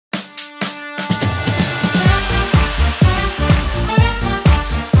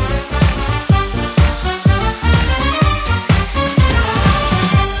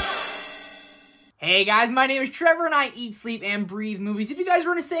Hey guys, my name is Trevor and I eat, sleep, and breathe movies. If you guys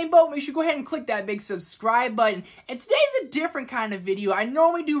are in the same boat, make sure you go ahead and click that big subscribe button. And today's a different kind of video. I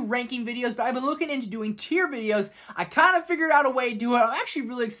normally do ranking videos, but I've been looking into doing tier videos. I kind of figured out a way to do it. I'm actually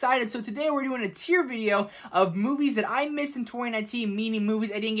really excited. So today we're doing a tier video of movies that I missed in 2019, meaning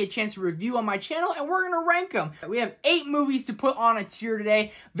movies I didn't get a chance to review on my channel, and we're going to rank them. We have 8 movies to put on a tier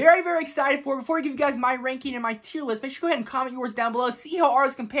today. Very, very excited for it. Before I give you guys my ranking and my tier list, make sure you go ahead and comment yours down below. See how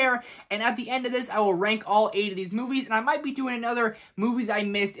ours compare. And at the end of this, I will rank all 8 of these movies, and I might be doing another movies I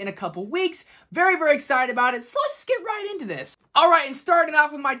missed in a couple weeks. Very, very excited about it. So let's just get right into this. Alright, and starting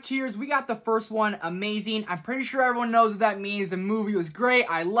off with my tiers, we got the first one, Amazing. I'm pretty sure everyone knows what that means. The movie was great.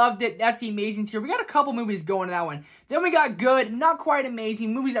 I loved it. That's the Amazing tier. We got a couple movies going to that one. Then we got Good, not quite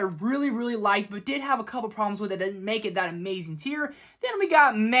amazing. Movies I really, really liked, but did have a couple problems with it. Didn't make it that amazing tier. Then we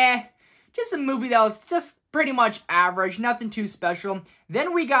got Meh. Just a movie that was just pretty much average, nothing too special.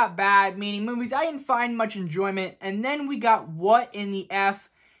 Then we got Bad, meaning movies I didn't find much enjoyment. And then we got What in the F.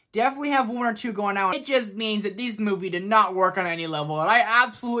 Definitely have 1 or 2 going out. It just means that this movie did not work on any level, and I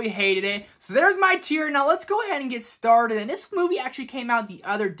absolutely hated it. So there's my tier. Now let's go ahead and get started. And this movie actually came out the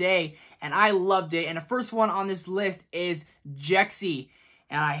other day, and I loved it. And the first one on this list is Jexi.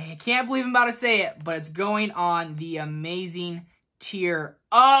 And I can't believe I'm about to say it, but it's going on the Amazing tier.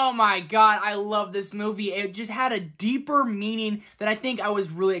 Oh my god, I love this movie. It just had a deeper meaning than I think I was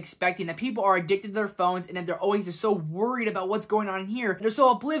really expecting. That people are addicted to their phones and that they're always just so worried about what's going on here. They're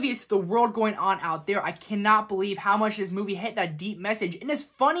so oblivious to the world going on out there. I cannot believe how much this movie hit that deep message in this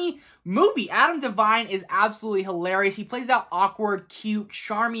funny movie. Adam Devine is absolutely hilarious. He plays that awkward, cute,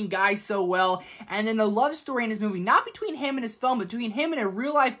 charming guy so well. And then the love story in this movie, not between him and his phone, but between him and a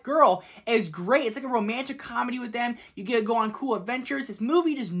real life girl, is great. It's like a romantic comedy with them. You get to go on cool adventures. This movie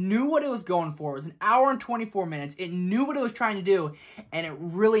just knew what it was going for. It was an hour and 24 minutes. It knew what it was trying to do, and it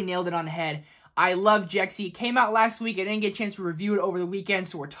really nailed it on the head. I love Jexi. It came out last week. I didn't get a chance to review it over the weekend,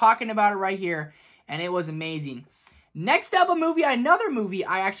 so we're talking about it right here, and it was amazing. Next up, another movie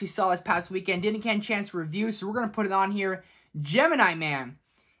I actually saw this past weekend. Didn't get a chance to review, so we're going to put it on here. Gemini Man.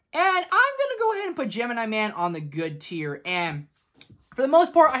 And I'm going to go ahead and put Gemini Man on the good tier. And for the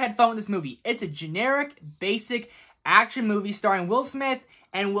most part, I had fun with this movie. It's a generic, basic action movie starring Will Smith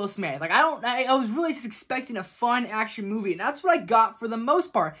and Will Smith. Like, I was really just expecting a fun action movie, and that's what I got for the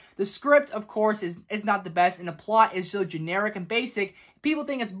most part. The script, of course, is not the best, and the plot is so generic and basic, people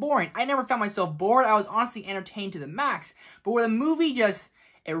think it's boring. I never found myself bored. I was honestly entertained to the max. But where the movie it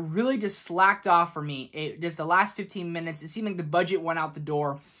really just slacked off for me. Just the last 15 minutes, it seemed like the budget went out the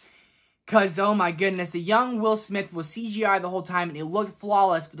door. Because, oh my goodness, the young Will Smith was CGI the whole time, and it looked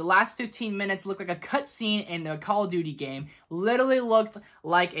flawless, but the last 15 minutes looked like a cutscene in a Call of Duty game. Literally looked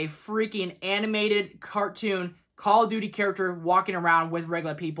like a freaking animated cartoon Call of Duty character walking around with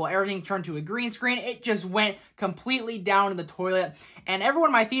regular people. Everything turned to a green screen. It just went completely down in the toilet. And everyone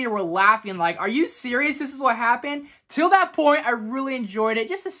in my theater were laughing like, are you serious? This is what happened? Till that point, I really enjoyed it.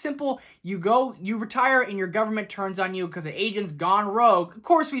 Just a simple, you retire and your government turns on you because the agent's gone rogue. Of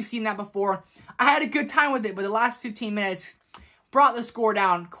course, we've seen that before. I had a good time with it, but the last 15 minutes brought the score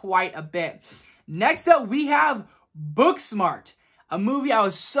down quite a bit. Next up, we have Booksmart. A movie I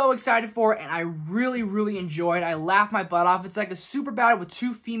was so excited for, and I really, really enjoyed. I laughed my butt off. It's like a Superbad with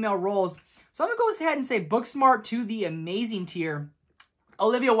 2 female roles. So I'm going to go ahead and say Booksmart to the Amazing tier.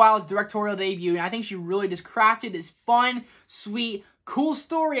 Olivia Wilde's directorial debut, and I think she really just crafted this fun, sweet, cool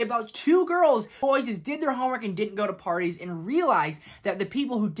story about 2 girls. Boys just did their homework and didn't go to parties, and realized that the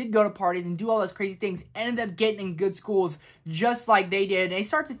people who did go to parties and do all those crazy things ended up getting in good schools just like they did. And they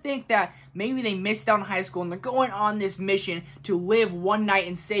start to think that maybe they missed out in high school, and they're going on this mission to live one night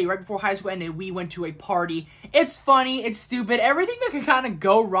and say right before high school ended, we went to a party. It's funny, it's stupid. Everything that can kind of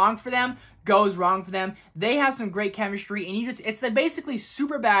go wrong for them goes wrong for them. They have some great chemistry, and it's basically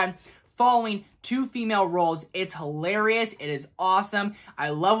Superbad following 2 female roles. It's hilarious. It is awesome. I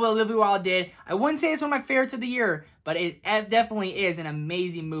love what Olivia Wilde did. I wouldn't say it's one of my favorites of the year, but it definitely is an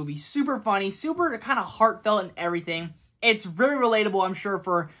amazing movie. Super funny, super kind of heartfelt and everything. It's very relatable, I'm sure,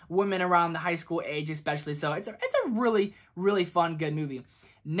 for women around the high school age especially. So it's a really, really fun, good movie.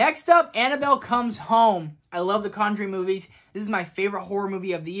 Next up, Annabelle Comes Home. I love the Conjuring movies. This is my favorite horror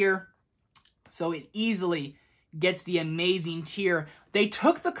movie of the year. So it easily gets the Amazing tier. They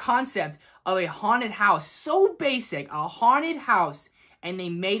took the concept of a haunted house, so basic, a haunted house, and they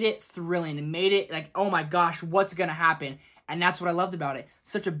made it thrilling. They made it like, oh my gosh, what's gonna happen? And that's what I loved about it.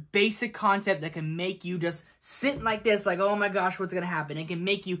 Such a basic concept that can make you just sit like this, like, oh my gosh, what's going to happen? It can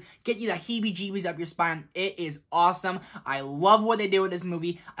make you, get you the heebie-jeebies up your spine. It is awesome. I love what they did with this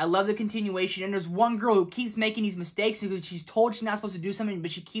movie. I love the continuation. And there's one girl who keeps making these mistakes because she's told she's not supposed to do something,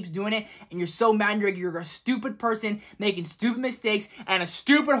 but she keeps doing it. And you're so mad, you're a stupid person making stupid mistakes and a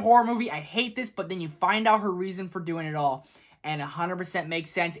stupid horror movie. I hate this, but then you find out her reason for doing it all. And 100%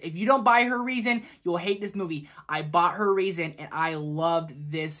 makes sense. If you don't buy her reason, you'll hate this movie. I bought her reason, and I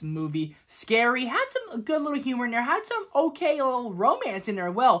loved this movie. Scary, had some good little humor in there, had some okay little romance in there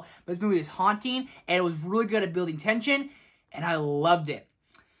as well. But this movie is haunting, and it was really good at building tension, and I loved it.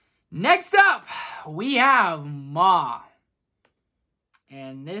 Next up, we have Ma.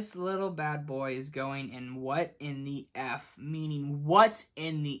 And this little bad boy is going in what in the F? Meaning, what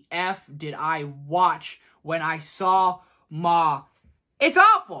in the F did I watch when I saw Ma? It's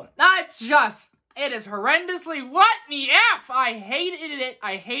awful. It is horrendously what in the F? I hated it.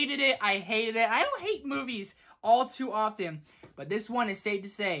 I hated it. I hated it. I don't hate movies all too often, but this one is safe to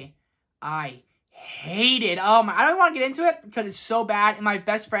say I hated. I don't want to get into it because it's so bad. And my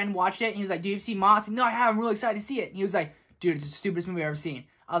best friend watched it and he was like, "Do you see Ma?" I said, "No, I haven't. I'm really excited to see it." And he was like, "Dude, it's the stupidest movie I've ever seen."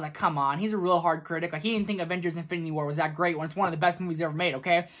 I was like, "Come on." He's a real hard critic. Like, he didn't think Avengers Infinity War was that great when it's one of the best movies ever made,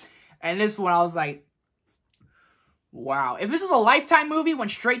 okay? And this one, I was like, wow. If this was a Lifetime movie, went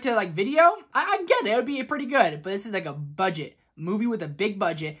straight to, like, video, I'd get it. It would be pretty good. But this is, like, a budget movie with a big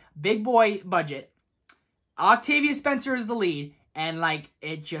budget, big boy budget. Octavia Spencer is the lead. And, like,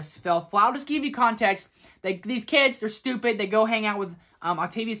 it just fell flat. I'll just give you context. Like, these kids, they're stupid. They go hang out with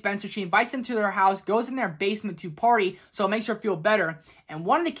Octavia Spencer. She invites them to their house, goes in their basement to party, so it makes her feel better. And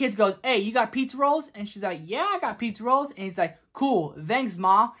one of the kids goes, "Hey, you got pizza rolls?" And she's like, "Yeah, I got pizza rolls." And he's like, "Cool, thanks,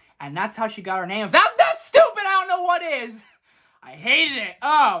 Ma." And that's how she got her name. If that's not stupid, I don't know what is. I hated it.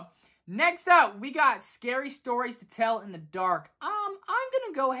 Oh, next up, we got Scary Stories to Tell in the Dark. I'm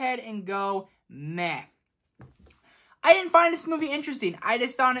gonna go ahead and go meh. I didn't find this movie interesting. I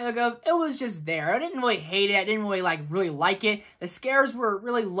just found it it was just there. I didn't really hate it. I didn't really like it. The scares were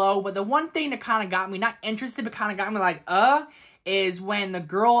really low, but the one thing that kind of got me, not interested, but kind of got me like, is when the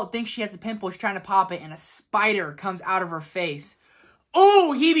girl thinks she has a pimple, she's trying to pop it, and a spider comes out of her face.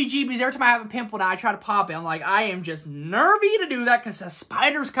 Oh, heebie-jeebies. Every time I have a pimple now, I try to pop it. I'm like, I am just nervy to do that because a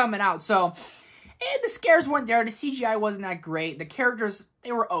spider's coming out. So, the scares weren't there. The CGI wasn't that great. The characters,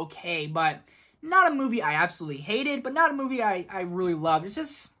 they were okay, but not a movie I absolutely hated, but not a movie I really loved.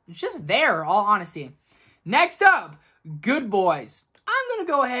 It's just there, all honesty. Next up, Good Boys. I'm going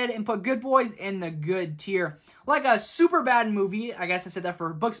to go ahead and put Good Boys in the good tier. Like a super bad movie, I guess I said that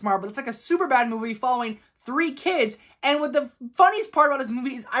for Booksmart, but it's like a super bad movie following 3 kids. And what the funniest part about this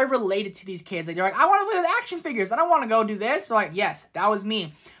movie is I related to these kids. Like, they're like, "I want to play with action figures. I don't want to go do this." They're like, yes, that was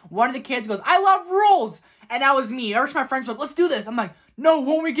me. One of the kids goes, "I love rules." And that was me. Every time my friends were like, "Let's do this." I'm like, "No,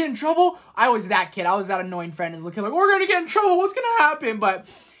 won't we get in trouble?" I was that kid. I was that annoying friend who's looking like, "We're going to get in trouble. What's going to happen?"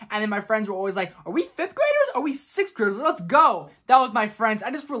 And then my friends were always like, "Are we 5th graders? Are we 6th graders? Let's go." That was my friends.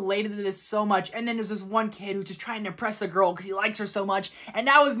 I just related to this so much. And then there's this one kid who's just trying to impress a girl because he likes her so much. And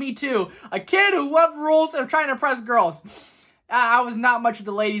that was me too. A kid who loved rules and trying to impress girls. I was not much of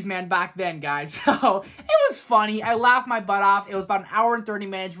the ladies' man back then, guys. So, it was funny. I laughed my butt off. It was about an hour and 30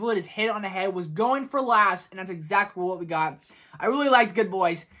 minutes. Really just hit it on the head. Was going for laughs. And that's exactly what we got. I really liked Good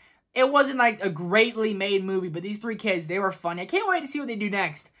Boys. It wasn't like a greatly made movie, but these 3 kids, they were funny. I can't wait to see what they do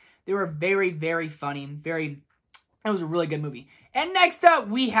next. They were very, very funny. It was a really good movie. And next up,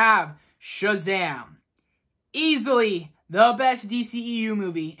 we have Shazam. Easily the best DCEU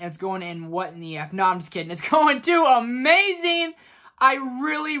movie. And it's going in what in the F? No, I'm just kidding. It's going to amazing. I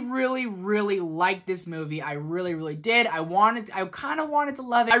really, really, really liked this movie. I really, really did. I kind of wanted to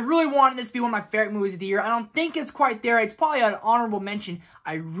love it. I really wanted this to be one of my favorite movies of the year. I don't think it's quite there. It's probably an honorable mention.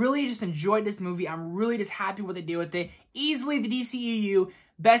 I really just enjoyed this movie. I'm really just happy what they did with it. Easily the DCEU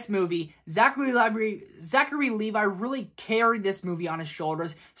best movie. Zachary Levi really carried this movie on his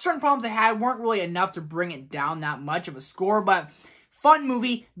shoulders. Certain problems I had weren't really enough to bring it down that much of a score, but fun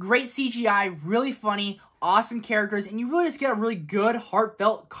movie, great CGI, really funny, awesome characters, and you really just get a really good,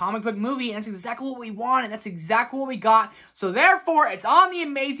 heartfelt comic book movie, and that's exactly what we want, and that's exactly what we got. So therefore, it's on the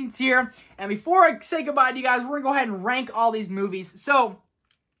amazing tier. And before I say goodbye to you guys, we're going to go ahead and rank all these movies. So,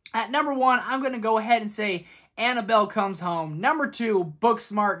 at number 1, I'm going to go ahead and say Anabelle Comes Home. Number 2,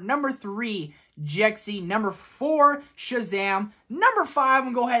 Booksmart. Number 3, Jexi. Number 4, Shazam. Number 5, I'm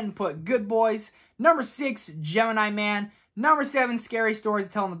going to go ahead and put Good Boys. Number 6, Gemini Man. Number 7, Scary Stories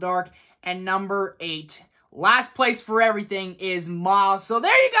to Tell in the Dark. And number 8, last place for everything is Ma. So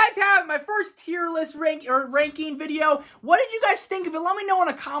there you guys have it, my first tier list ranking video. What did you guys think of it? Let me know in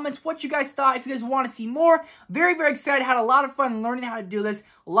the comments what you guys thought. If you guys want to see more, very, very excited. Had a lot of fun learning how to do this.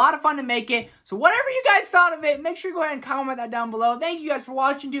 A lot of fun to make it. So whatever you guys thought of it, make sure you go ahead and comment that down below. Thank you guys for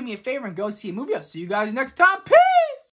watching. Do me a favor and go see a movie. I'll see you guys next time. Peace!